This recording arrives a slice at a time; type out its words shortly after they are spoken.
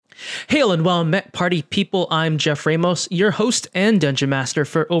Hail and well met, party people. I'm Jeff Ramos, your host and Dungeon Master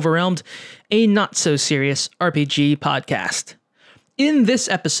for Overwhelmed, a not-so-serious RPG podcast. In this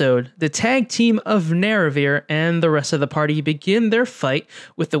episode, the tag team of Naravir and the rest of the party begin their fight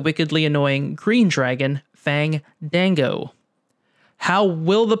with the wickedly annoying green dragon, Fang Dango. How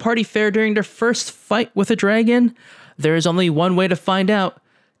will the party fare during their first fight with a dragon? There is only one way to find out.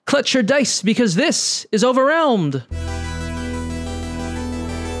 Clutch your dice, because this is Overwhelmed!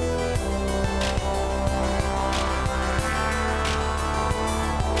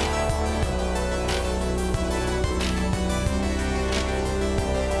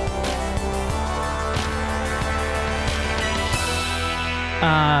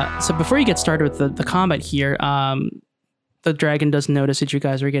 So before you get started with the combat here, the dragon does notice that you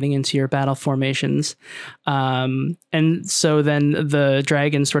guys are getting into your battle formations. And so then the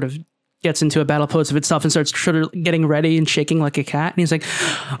dragon sort of gets into a battle pose of itself and starts sort of getting ready and shaking like a cat. And he's like,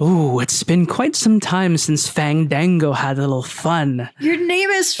 "Ooh, it's been quite some time since Fandango had a little fun." Your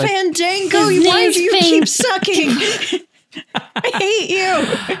name is Fandango. Why do you keep sucking? I hate you.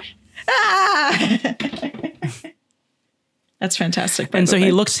 That's fantastic. And so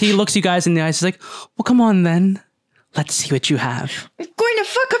he looks you guys in the eyes. He's like, "Well, come on then. Let's see what you have." I'm going to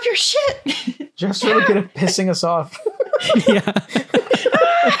fuck up your shit. Jeff's really good at pissing us off. Yeah.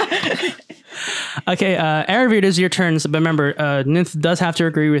 Okay, Aravir, it is your turns, but remember, Ninth does have to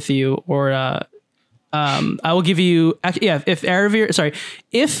agree with you, or I will give you. If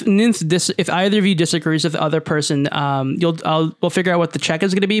Ninth, if either of you disagrees with the other person, we'll figure out what the check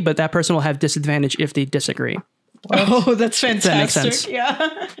is going to be, but that person will have disadvantage if they disagree. Oh, that's fantastic! That makes sense.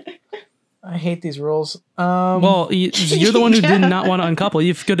 Yeah. I hate these rules. Well, you're the one who did not want to uncouple.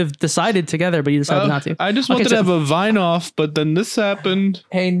 You could have decided together, but you decided not to. I just wanted to have a vine off, but then this happened.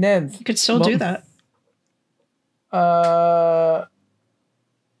 Hey, Ninth. You could still do that.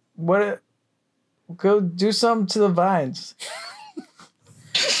 What? Go do something to the vines.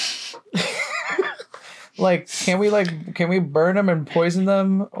 Can we burn them and poison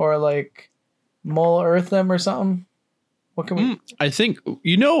them, or mole earth them or something? What can we? I think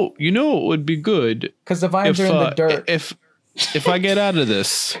you know what would be good, because the vines are in the dirt. If I get out of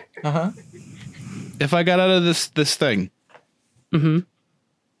this, if I got out of this thing,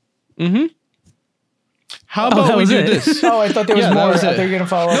 How about we do this? Oh, I thought there was more. I was thought you were gonna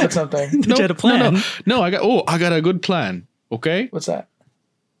follow up with something. Did you have a plan? No. I got a good plan. Okay. What's that?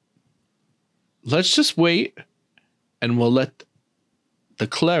 Let's just wait, and we'll let the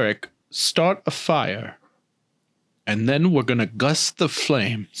cleric start a fire. And then we're gonna gust the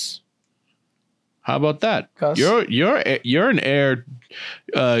flames. How about that? Gus? You're an heir.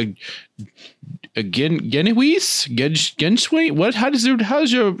 Genwis? What?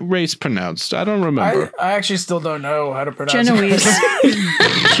 How's your race pronounced? I don't remember. I actually still don't know how to pronounce Genoese.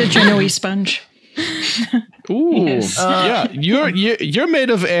 it. Genoese sponge. Ooh, Yes. yeah. You're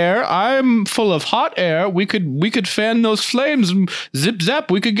made of air. I'm full of hot air. We could fan those flames and zip zap.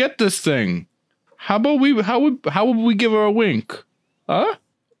 We could get this thing. How would we give her a wink? Huh?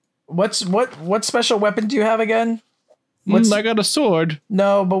 What special weapon do you have again? I got a sword.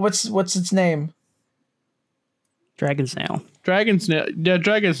 No, but what's its name? Dragon's nail. Dragon's nail. Yeah,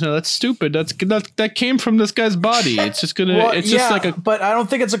 dragon's nail. That's stupid. That came from this guy's body. It's just gonna. Well, it's just like a. But I don't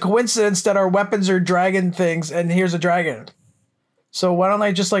think it's a coincidence that our weapons are dragon things, and here's a dragon. So why don't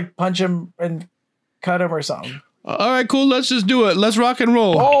I just punch him and cut him or something? All right, cool. Let's just do it. Let's rock and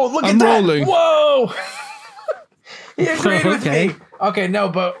roll. Oh, look at I'm that! rolling. Whoa! He agreed with Okay. me. Okay, no,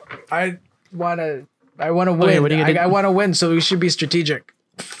 but I wanna win. Okay, what are you gonna do? I want to win, so we should be strategic.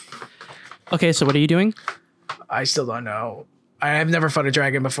 Okay, so what are you doing? I still don't know. I have never fought a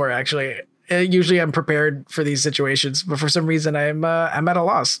dragon before, actually. Usually I'm prepared for these situations, but for some reason I'm at a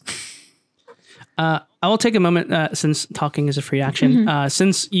loss. I will take a moment, since talking is a free action.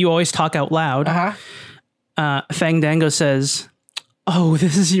 Since you always talk out loud, Fandango says, "Oh,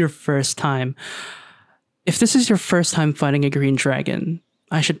 this is your first time. If this is your first time fighting a green dragon,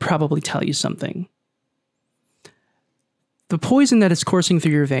 I should probably tell you something. The poison that is coursing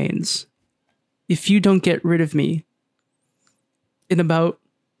through your veins, if you don't get rid of me, I'm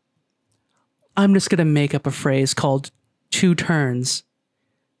just going to make up a phrase called 2 turns.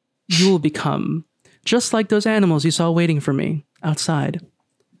 You will become just like those animals you saw waiting for me outside.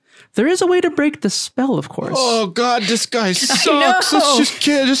 There is a way to break the spell, of course." Oh God, this guy sucks. Let's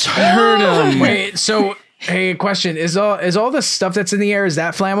just hurt him. Wait, so hey, question: Is all the stuff that's in the air, is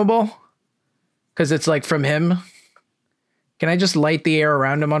that flammable? Because it's from him. Can I just light the air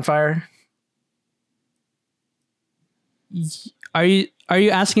around him on fire? Are you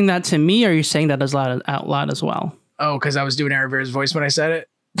asking that to me, or are you saying that out loud as well? Oh, because I was doing Aravir's voice when I said it.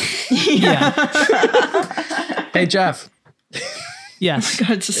 Yeah. Hey Jeff, Yes.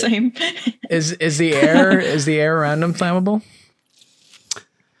 God, it's the same. is the air around him flammable?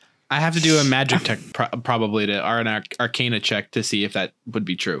 I have to do a magic check probably or an arcana check to see if that would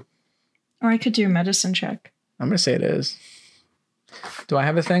be true. Or I could do a medicine check. I'm gonna say it is. Do I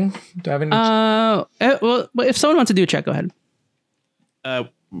have a thing? Do I have any? Well, if someone wants to do a check, go ahead. Arcana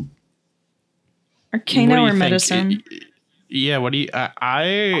What do you or think? medicine? Yeah, what do you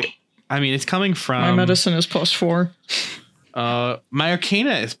I mean, it's coming from My medicine is +4. my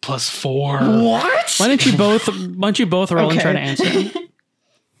arcana is +4. What? Why don't you both roll and try to answer?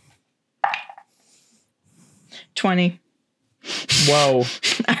 20. Whoa!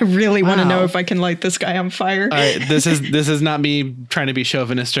 I really want to know Wow. if I can light this guy on fire. All right, this is not me trying to be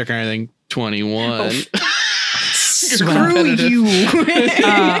chauvinistic or anything. 21. Screw you.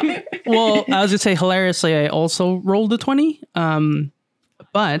 Well, I was gonna say hilariously, I also rolled a 20.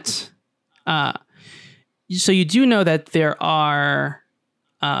 But so you do know that there are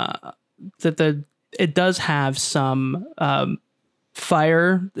it does have some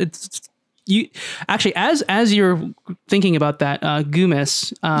fire. It's you actually as you're thinking about that,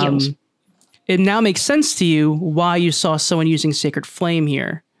 Gumis, Yes. it now makes sense to you why you saw someone using Sacred Flame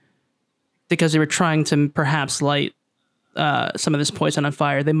here, because they were trying to perhaps light some of this poison on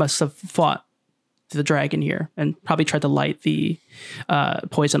fire. They must have fought the dragon here and probably tried to light the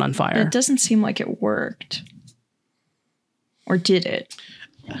poison on fire. It doesn't seem like it worked. Or did it?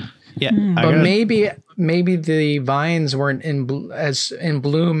 Yeah. But maybe the vines weren't in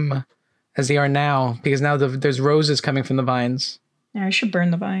bloom as they are now, because now there's roses coming from the vines, Yeah, I should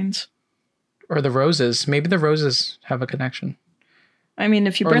burn the vines. or the roses. Maybe the roses have a connection. I mean,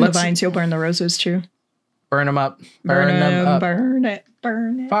 if you Or burn the let's- vines, you'll burn the roses too. Burn them up. Burn them up. burn it.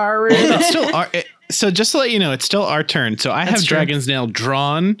 Fire it up. It's still so just to let you know, it's still our turn. So I have That's true. Dragon's Nail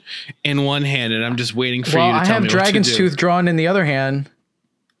drawn in one hand, and I'm just waiting for Well, you to I tell have me Dragon's what to do. Tooth drawn in the other hand.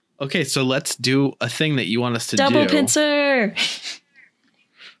 Okay, so let's do a thing that you want us to Double do. pincer.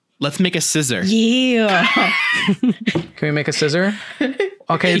 Let's make a scissor. Yeah. Can we make a scissor?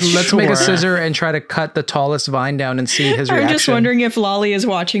 Okay, let's make a Sure. scissor and try to cut the tallest vine down and see his reaction. I'm just wondering if Lolly is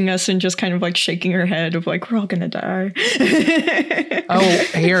watching us and just kind of like shaking her head of like, we're all gonna die. Oh,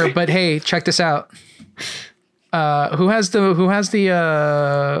 here, but hey, check this out. Who has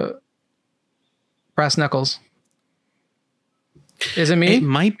the brass knuckles? Is it me? It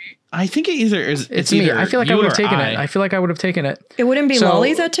might. I think it either is. It's me. either I feel like I you would have or taken it. I feel like I would have taken it. It wouldn't be So-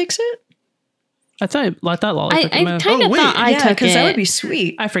 Lolly that takes it? I thought Lolly I took him out. kind of wait. thought I yeah, took because it. that would be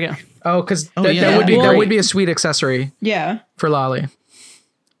sweet. I forget. Oh, because Oh, that, yeah, that would be that'd be that great. would be a sweet accessory Yeah. for Lolly.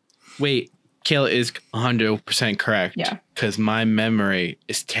 Wait, Kayla is 100% correct. Yeah. Because my memory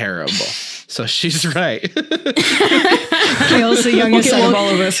is terrible. So she's right. Kale's the youngest out of all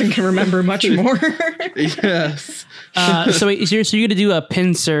of us and can remember much more. Yes. So you're going to do a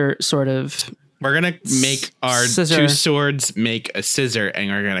pincer sort of. We're going to make our Scissor. two swords make a scissor,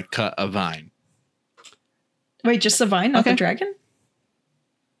 and we're going to cut a vine. Wait, just the vine, not Okay. the dragon?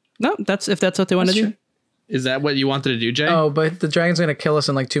 No, that's if that's what they want to That's do. true. Is that what you wanted to do, Jay? Oh, but the dragon's gonna kill us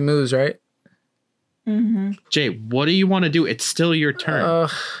in like 2 moves, right? Jay, what do you want to do? It's still your turn.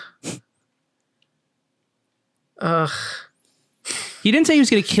 He didn't say he was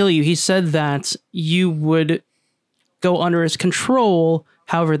going to kill you. He said that you would go under his control.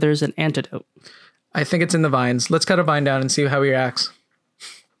 However, there's an antidote. I think it's in the vines. Let's cut a vine down and see how he reacts.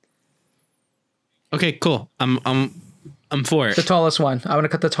 Okay, cool. I'm for it. The tallest one. I want to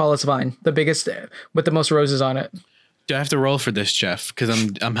cut the tallest vine, the biggest with the most roses on it. Do I have to roll for this, Jeff?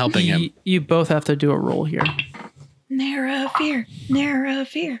 Because I'm helping him. You both have to do a roll here. Narrow fear, narrow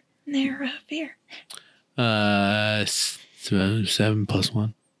fear, narrow fear. 7 plus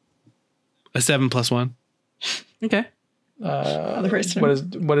 1. A 7 plus 1. Okay. Other person.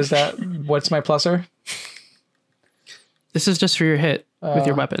 What is that? What's my pluser? This is just for your hit with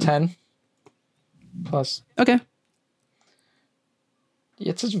your weapon. 10 plus. Okay.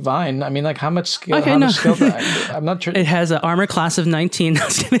 It's just vine. I mean, like how much skill? Okay, how no. much skill? I'm not sure. It has an armor class of 19. I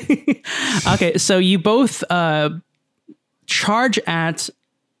was kidding. Okay, so you both charge at.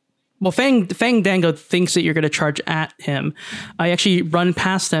 Well, Fang Dango thinks that you're going to charge at him. I actually run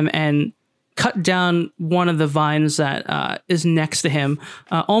past him and cut down one of the vines that is next to him,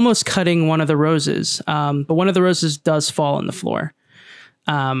 almost cutting one of the roses. But one of the roses does fall on the floor.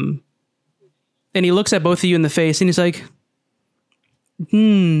 And he looks at both of you in the face and he's like,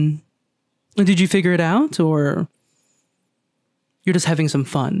 did you figure it out, or you're just having some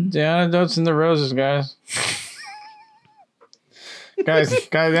fun? The antidotes in the roses, guys. guys,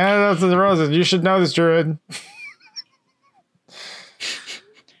 the antidotes in the roses. You should know this, Druid.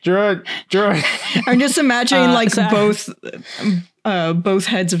 Druid. I'm just imagining so- both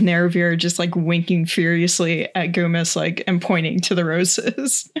heads of Neravir just like winking furiously at Gumis, like, and pointing to the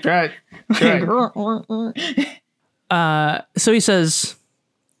roses. Druid. So he says,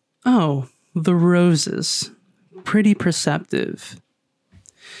 "Oh, the roses. Pretty perceptive.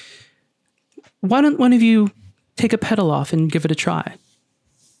 Why don't one of you take a petal off and give it a try?"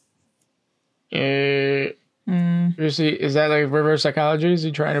 Is that like reverse psychology? Is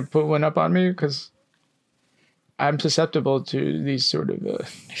he trying to put one up on me? Because I'm susceptible to these sort of... I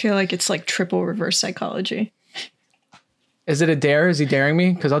feel like it's like triple reverse psychology. Is it a dare? Is he daring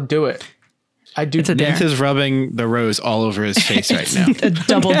me? Because I'll do it. I do. It's a dare. Nith is rubbing the rose all over his face right now. A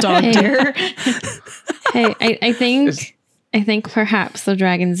double dog dare. Hey, I think perhaps the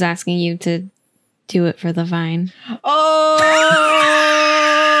dragon's asking you to do it for the vine.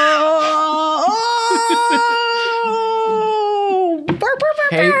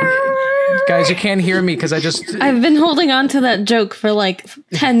 Hey, guys, you can't hear me because I just... I've been holding on to that joke for like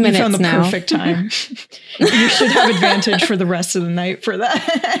 10 You minutes found the now. perfect time. You should have advantage for the rest of the night for that.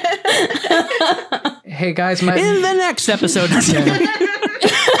 Hey, guys, In the next episode.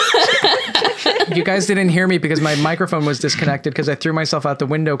 you guys didn't hear me because my microphone was disconnected because I threw myself out the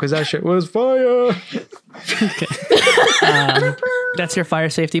window because that shit was fire. That's your fire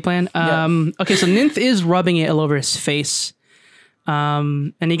safety plan. Okay, so Ninth is rubbing it all over his face.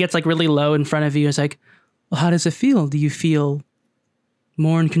 And he gets like really low in front of you. He's like, "Well, how does it feel? Do you feel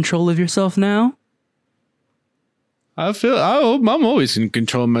more in control of yourself now?" I'm always in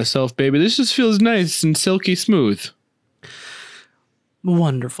control of myself, baby. This just feels nice and silky smooth.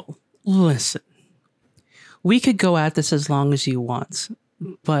 Wonderful. Listen, we could go at this as long as you want,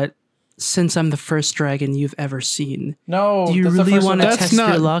 but since I'm the first dragon you've ever seen, No, do you that's the really first want to one. test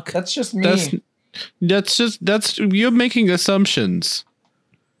your luck? That's just me. That's you're making assumptions.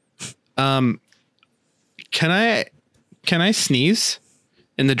 Can I sneeze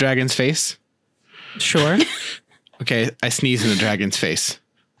in the dragon's face? Sure. Okay, I sneeze in the dragon's face.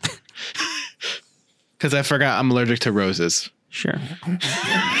 Because I forgot I'm allergic to roses. Sure.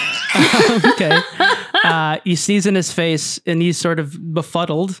 Okay. You sneeze in his face and he's sort of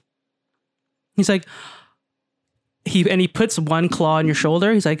befuddled. He's like, he puts one claw on your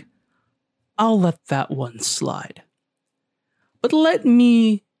shoulder. He's like, "I'll let that one slide. But let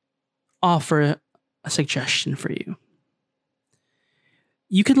me offer a suggestion for you.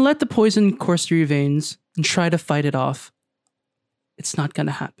 You can let the poison course through your veins and try to fight it off. It's not going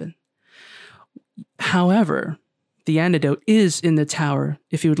to happen. However, the antidote is in the tower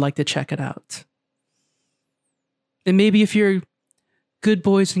if you would like to check it out. And maybe if you're good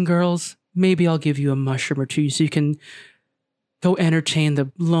boys and girls, maybe I'll give you a mushroom or two so you can go entertain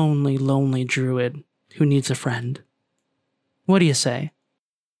the lonely, lonely druid who needs a friend. What do you say?"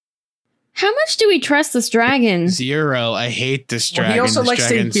 How much do we trust this dragon? 0. I hate this Well, dragon.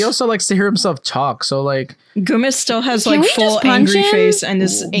 he also likes to hear himself talk. So like, Gumis still has Can like we full just punch angry him? face and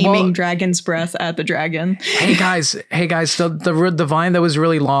is aiming Well- dragon's breath at the dragon. hey guys, the vine that was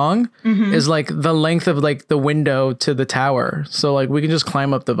really long is like the length of like the window to the tower. So like we can just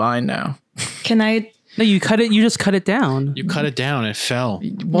climb up the vine now. Can I? No, you just cut it down. You cut it down. It fell.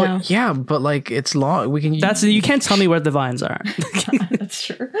 Well, No. yeah, but like it's long. We can. You can't tell me where the vines are. That's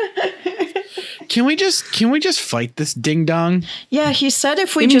true. Can we just fight this ding dong? Yeah, he said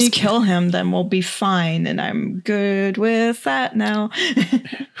if we I mean, just kill him, then we'll be fine, and I'm good with that now.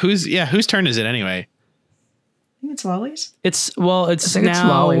 Whose turn is it anyway? I think it's Lolly's. It's I think now it's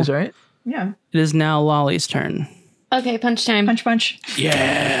Lolly's, right? Yeah. It is now Lolly's turn. Okay, punch time. Punch, punch.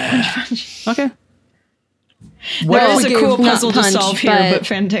 Yeah. Okay. There is a give- cool not puzzle to punch, solve here, but- but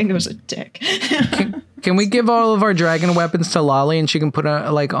Fandango's a dick. Can we give all of our dragon weapons to Lolly and she can put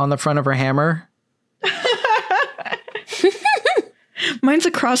a like on the front of her hammer? Mine's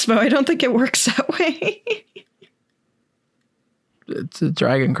a crossbow. I don't think it works that way. It's a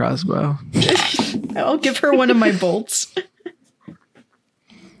dragon crossbow. I'll give her one of my bolts.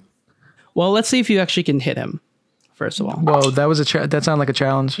 Well, let's see if you actually can hit him. First of all, Whoa, that was that sounded like a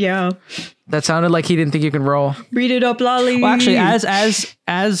challenge. Yeah. That sounded like he didn't think you can roll. Read it up, Lolly. well, actually, as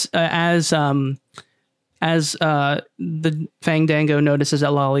the Fandango notices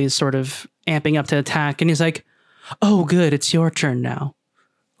that Lolly is sort of amping up to attack, and he's like, "Oh, good, it's your turn now.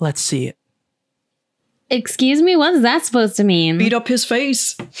 Let's see it." Excuse me, what's that supposed to mean? Beat up his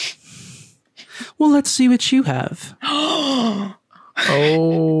face. Well, let's see what you have. Oh,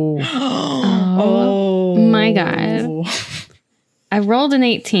 Oh my god. I rolled an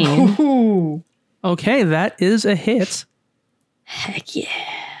 18. Ooh. Okay, that is a hit. Heck yeah.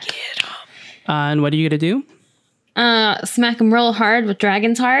 And what are you gonna do? Smack him real hard with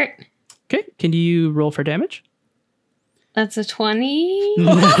Dragon's Heart. Okay, can you roll for damage? That's a 20.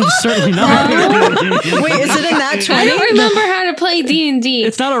 Certainly not. Wait, is it in that I 20? don't remember how to play D&D.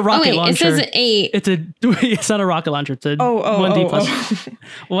 It's not a rocket launcher. It says an 8. It's not a rocket launcher. It's a 1d plus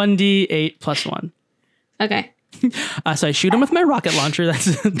 1d8 plus 1. Okay. So I shoot him with my rocket launcher.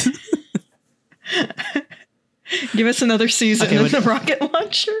 That's Give us another season Okay, in what- the rocket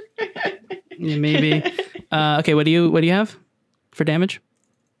launcher. yeah, maybe. Okay, what do you have for damage?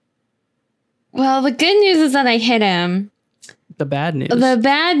 Well, the good news is that I hit him. The bad news. The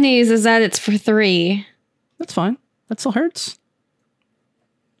bad news is that it's for 3. That's fine. That still hurts.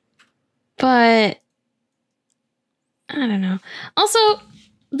 But I don't know. Also,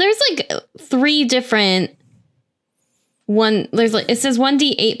 there's like 3 different there's like it says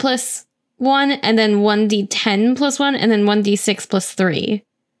 1d8 plus 1 and then 1d10 plus 1 and then 1d6 plus 3.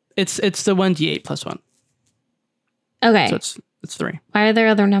 It's the 1d8 plus 1. Okay. So it's 3. Why are there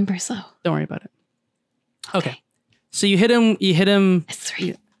other numbers though? Don't worry about it. Okay. So you hit him It's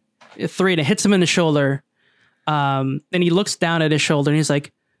 3. 3 and it hits him in the shoulder. And he looks down at his shoulder and he's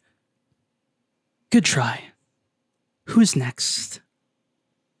like, "Good try. Who's next?"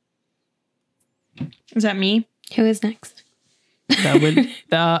 Is that me? Who is next? That would yes,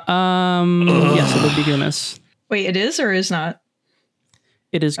 it would be Gumas. Wait, it is or is not?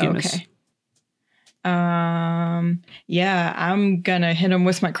 It is Gumas. Okay. Yeah, I'm gonna hit him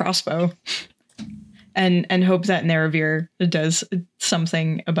with my crossbow. And hope that Neravir does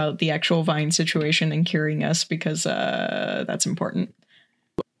something about the actual vine situation and curing us because that's important.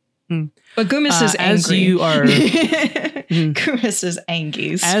 But Gumas is angry. As you are Gumas is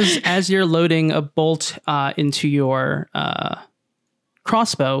angies. as you're loading a bolt into your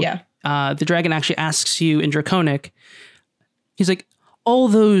crossbow, Yeah. The dragon actually asks you in Draconic. He's like, "All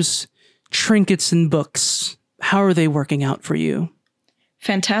those trinkets and books, how are they working out for you?"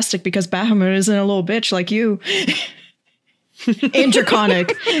 Fantastic, because Bahamut isn't a little bitch like you. In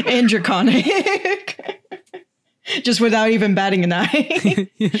Draconic. In Draconic. Just without even batting an eye.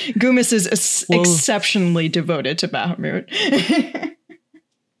 Gumas is exceptionally devoted to Bahamut.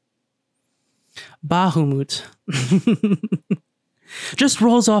 Bahamut. Just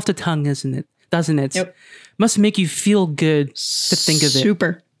rolls off the tongue, isn't it? Doesn't it? Yep. Must make you feel good to think of it.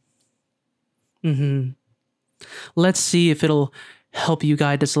 Super. Let's see if it'll help you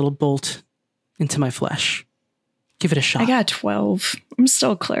guide this little bolt into my flesh. Give it a shot. I got 12. I'm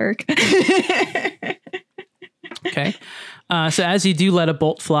still a cleric. Okay. So as you do let a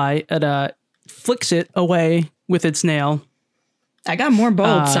bolt fly, it flicks it away with its nail. I got more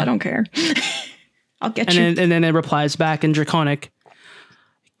bolts. I don't care. I'll get you. And then it replies back in Draconic.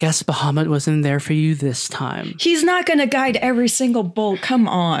 Guess Bahamut wasn't there for you this time. He's not going to guide every single bolt. Come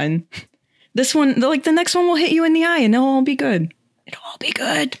on. This one, like the next one will hit you in the eye and it'll all be good. It'll all be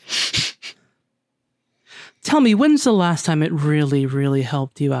good. Tell me, when's the last time it really, really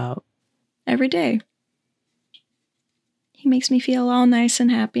helped you out? Every day. He makes me feel all nice and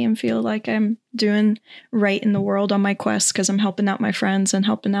happy and feel like I'm doing right in the world on my quest because I'm helping out my friends and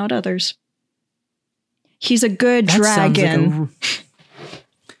helping out others. He's a good dragon.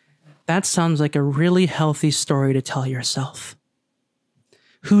 That sounds like a really healthy story to tell yourself.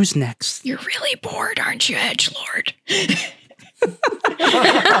 Who's next? You're really bored, aren't you, Edgelord?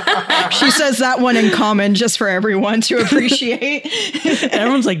 She says that one in common just for everyone to appreciate.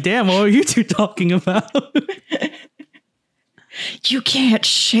 Everyone's like, damn, what were you two talking about? You can't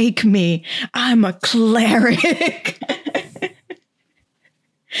shake me. I'm a cleric.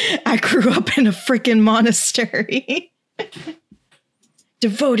 I grew up in a freaking monastery.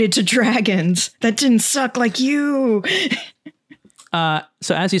 Devoted to dragons that didn't suck like you.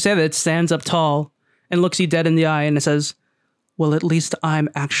 So as you say that, it stands up tall and looks you dead in the eye and it says, well, at least I'm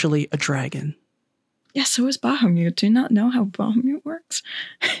actually a dragon. Yeah, so is Bahamut. Do you not know how Bahamut works?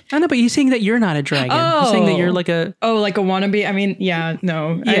 I know, but you're saying that you're not a dragon. You're saying that you're like a... Oh, like a wannabe? I mean, yeah,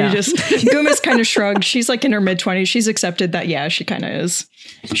 no. Yeah. Gumas kind of shrugged. She's like in her mid-20s. She's accepted that, yeah, she kind of is.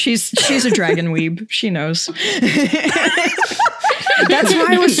 She's a dragon weeb. She knows. That's why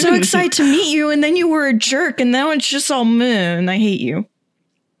I was so excited to meet you, and then you were a jerk, and now it's just all meh, and I hate you.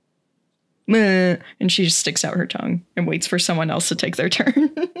 Meh. And she just sticks out her tongue and waits for someone else to take their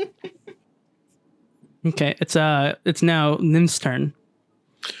turn. Okay, it's now Nim's turn.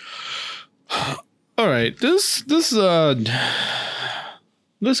 All right, this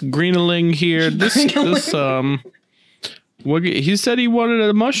greenling here, what he said he wanted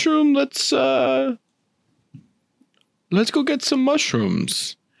a mushroom. Let's go get some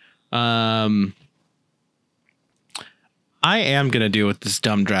mushrooms. I am going to do what this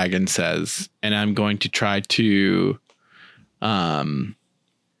dumb dragon says, and I'm going to try to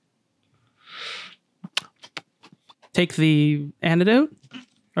Take the antidote?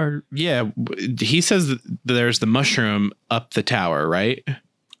 Or yeah, he says that there's the mushroom up the tower, right?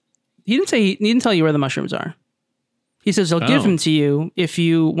 he didn't tell you where the mushrooms are. He says he'll give Oh. them to you if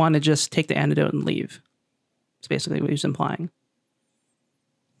you want to just take the antidote and leave. That's basically what he's implying.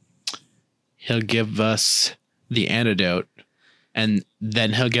 He'll give us the antidote, and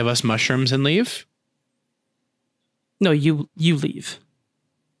then he'll give us mushrooms and leave? No, you leave.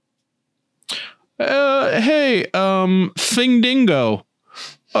 Hey, Thing Dingo.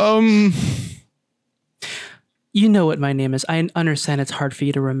 You know what my name is. I understand it's hard for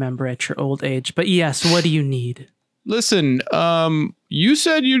you to remember at your old age, but yes, what do you need? Listen, you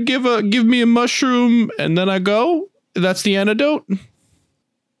said you'd give me a mushroom and then I go? That's the antidote?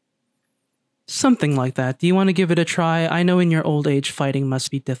 Something like that. Do you want to give it a try? I know in your old age fighting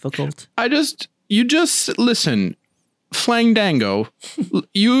must be difficult. You just listen, Flandango.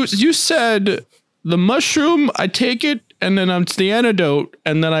 You said the mushroom, I take it, and then it's the antidote,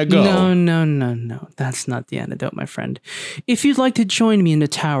 and then I go. No. That's not the antidote, my friend. If you'd like to join me in the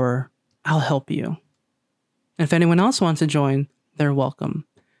tower, I'll help you. And if anyone else wants to join, they're welcome.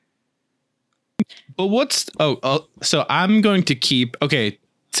 But so I'm going to keep, okay,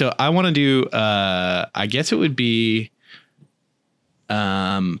 so I want to do, I guess it would be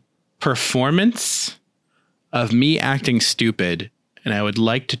performance of me acting stupid. And I would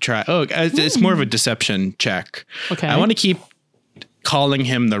like to try, it's more of a deception check. Okay. I want to keep calling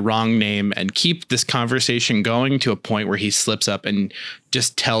him the wrong name and keep this conversation going to a point where he slips up and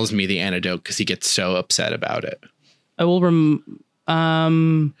just tells me the antidote because he gets so upset about it. I will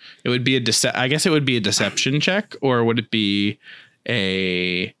It would be I guess it would be a deception check, or would it be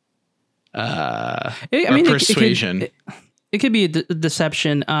a persuasion? It could be a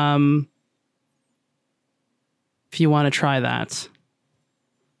deception. If you want to try that.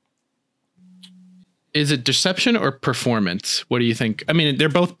 Is it deception or performance? What do you think? I mean, they're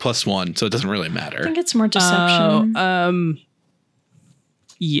both +1, so it doesn't really matter. I think it's more deception.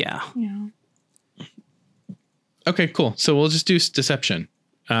 Yeah. Yeah. Okay, cool. So we'll just do deception.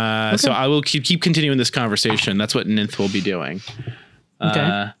 So I will keep continuing this conversation. That's what Ninth will be doing.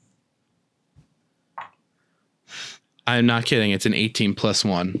 Okay. I'm not kidding. It's an 18 +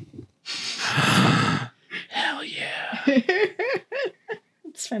 1. Hell yeah.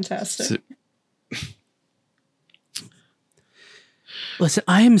 It's fantastic. So- Listen,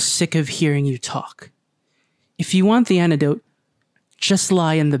 I am sick of hearing you talk. If you want the antidote, just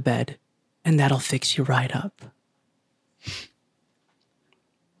lie in the bed, and that'll fix you right up.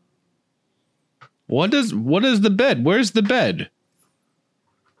 What is the bed? Where's the bed?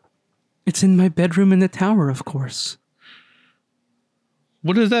 It's in my bedroom in the tower, of course.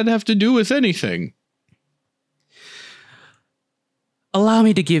 What does that have to do with anything? Allow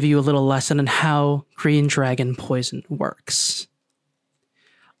me to give you a little lesson on how green dragon poison works.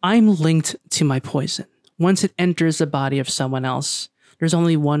 I'm linked to my poison. Once it enters the body of someone else, there's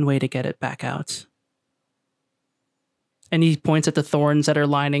only one way to get it back out. And he points at the thorns that are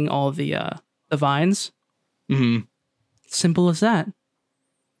lining all the vines. Mm-hmm. Simple as that.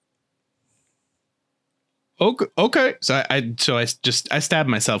 Okay. So I stabbed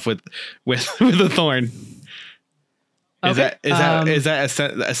myself with a thorn. Is Okay.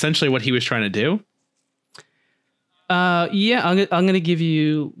 that essentially what he was trying to do? Yeah, I'm gonna give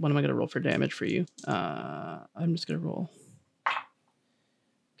you. What am I gonna roll for damage for you? I'm just gonna roll.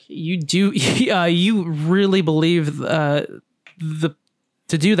 Okay, you do. You really believe to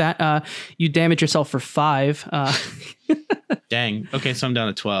do that? You damage yourself for 5. Dang. Okay, so I'm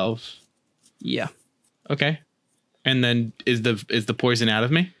down to 12. Yeah. Okay. And then is the poison out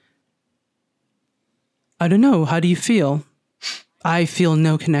of me? I don't know. How do you feel? I feel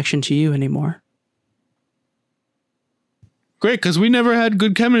no connection to you anymore. Great, because we never had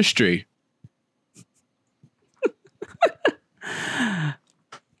good chemistry.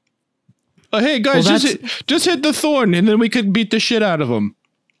 Hey guys, Well, just hit the thorn, and then we could beat the shit out of him.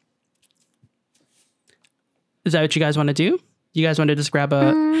 Is that what you guys want to do? You guys want to just grab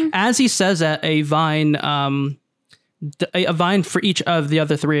as he says that, a vine, a vine for each of the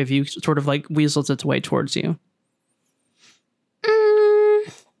other 3 of you sort of like weasels its way towards you.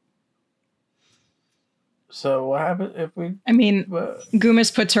 So what happens if we? I mean,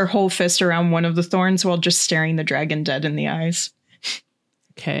 Gumas puts her whole fist around one of the thorns while just staring the dragon dead in the eyes.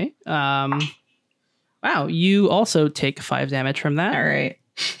 Okay. Wow. You also take 5 damage from that. All right.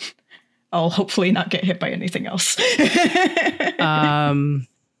 I'll hopefully not get hit by anything else. And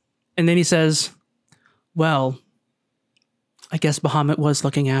then he says, well, I guess Bahamut was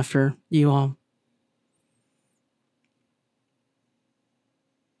looking after you all.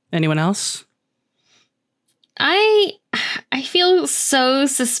 Anyone else? I feel so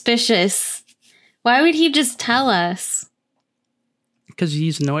suspicious. Why would he just tell us? Because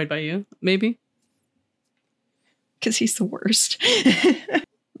he's annoyed by you, maybe? Because he's the worst.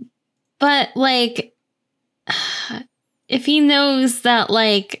 But like, if he knows that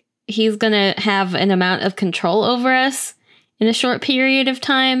like he's gonna have an amount of control over us in a short period of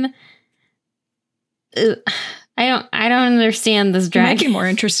time, I don't understand this He might dragon. be more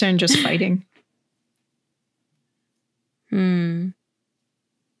interested in just fighting.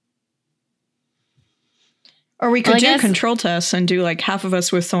 Or we could Well, I do guess- control tests and do like half of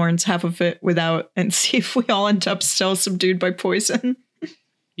us with thorns, half of it without, and see if we all end up still subdued by poison.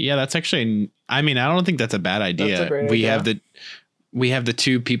 Yeah, that's actually. I mean, I don't think that's a bad idea. That's a great we idea. have the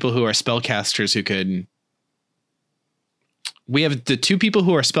two people who are spellcasters who could. We have the two people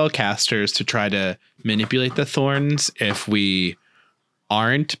who are spellcasters to try to manipulate the thorns if we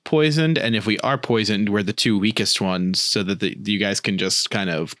aren't poisoned, and if we are poisoned, we're the two weakest ones, so that you guys can just kind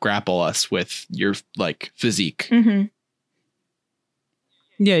of grapple us with your like physique. Mm-hmm.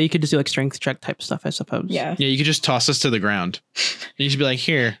 Yeah, you could just do like strength check type stuff, I suppose. Yeah, Yeah, you could just toss us to the ground. And you should be like,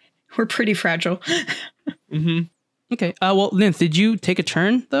 here. we're pretty fragile. Mm-hmm. Okay. Well, Ninth, did you take a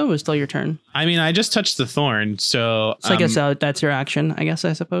turn though? It was still your turn. I mean, I just touched the thorn, so So I guess that's your action. I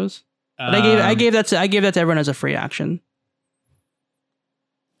suppose. But I gave that to everyone as a free action.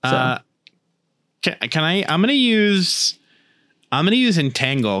 Can I? I'm gonna use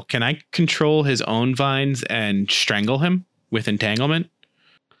entangle. Can I control his own vines and strangle him with entanglement?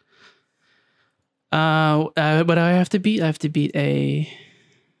 What do I have to beat? I have to beat a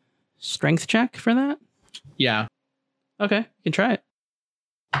strength check for that. Yeah. Okay, you can try it.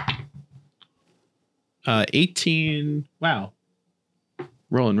 18. Wow.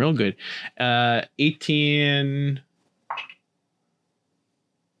 Rolling real good. 18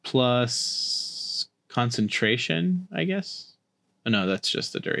 plus concentration, I guess. Oh, no, that's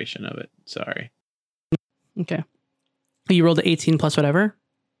just the duration of it. Sorry. Okay. You rolled an 18 plus whatever.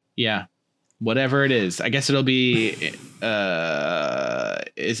 Yeah. Whatever it is. I guess it'll be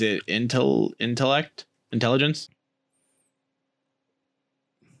is it intelligence?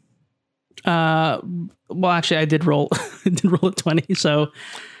 Well, actually, I did roll. I did roll a 20. So,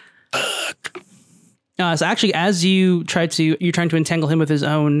 so actually, as you're trying to entangle him with his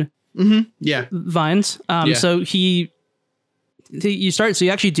own Yeah. vines. Yeah. So you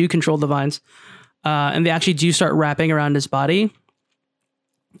actually do control the vines, and they actually do start wrapping around his body.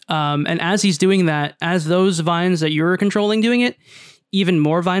 And as he's doing that, as those vines that you're controlling doing it, even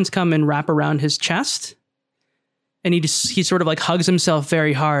more vines come and wrap around his chest, and he sort of like hugs himself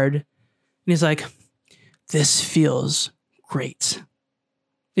very hard, and he's like, "This feels great."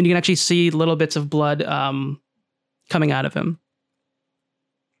 And you can actually see little bits of blood coming out of him.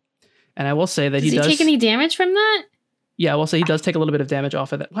 And I will say that Does he take any damage from that? Yeah, we'll say he does take a little bit of damage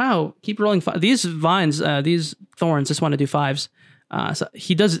off of that. Wow, keep rolling. These vines, these thorns just want to do 5s. So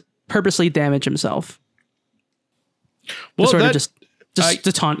he does purposely damage himself. Well, to sort of that- just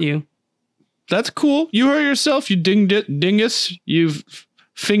to taunt you. That's cool. You hurt yourself, you dingus. You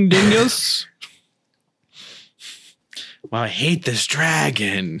fing-dingus. Wow, I hate this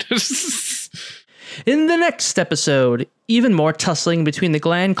dragon. In the next episode, even more tussling between the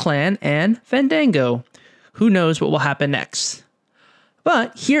Gland Clan and Fandango. Who knows what will happen next?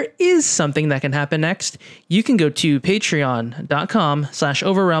 But here is something that can happen next. You can go to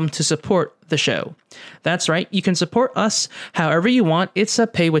patreon.com/overwhelmed to support the show. That's right, you can support us however you want. It's a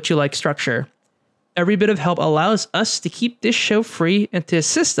pay what you like structure. Every bit of help allows us to keep this show free and to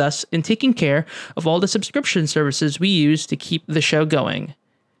assist us in taking care of all the subscription services we use to keep the show going.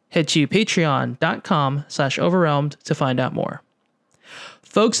 Head to patreon.com/overwhelmed to find out more.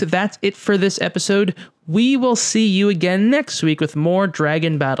 Folks, that's it for this episode. We will see you again next week with more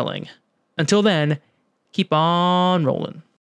dragon battling. Until then, keep on rolling.